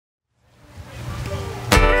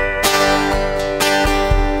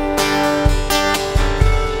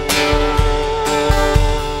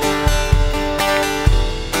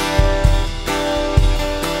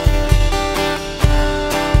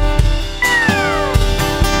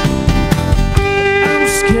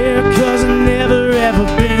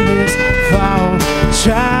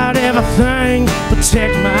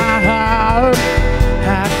protect my heart.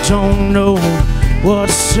 I don't know what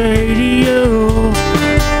to say to you.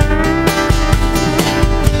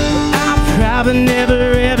 I'll probably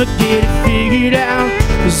never ever get it figured out,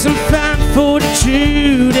 'cause I'm fighting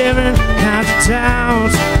fortitude every kind of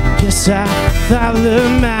doubt. Guess I thought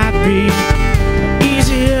love might be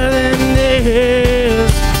easier than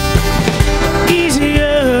this,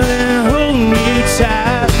 easier than holding you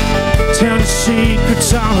tight, telling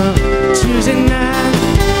secrets on a Tuesday night,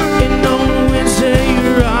 and on Wednesday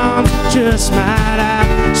your arms just might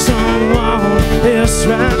have someone else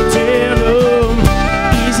right there. Oh,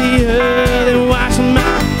 easier than watching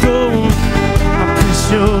my phone. I'm pretty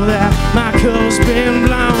sure that my coat's been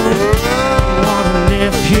blown. Wondering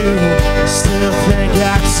if you still think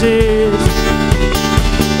I exist.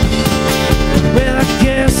 Well, I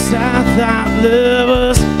guess I thought love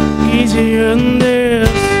was easier than this.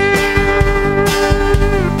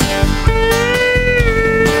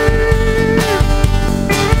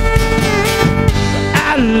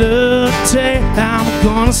 I love to say I'm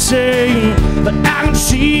gonna say, but I can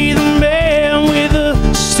see the man with a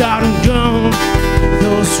starting gun.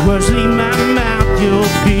 Those words leave my mouth,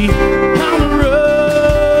 you'll be on the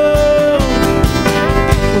road.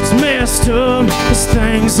 What's messed up is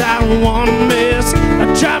things I don't wanna miss,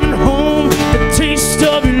 like driving home, the taste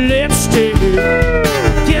of your lipstick.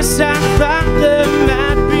 Guess I thought that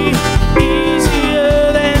might be easier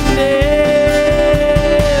than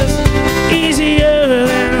this, easier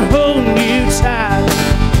than holding you tight,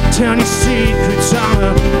 telling your secrets on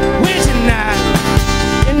a Wednesday night,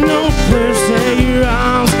 and on Thursday your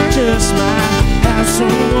arms just might have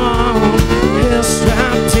someone else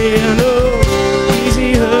right there. No,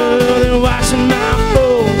 easier than watching my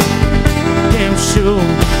phone. Damn sure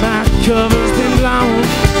my cover's been blown.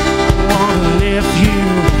 I wonder if you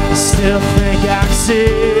still think I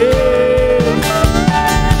exist.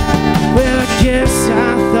 Well, I guess I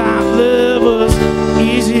thought love was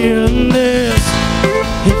easier than this.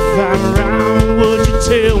 If I'm wrong, would you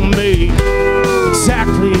tell me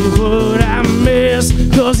exactly what I missed?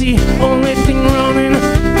 'Cause the only thing running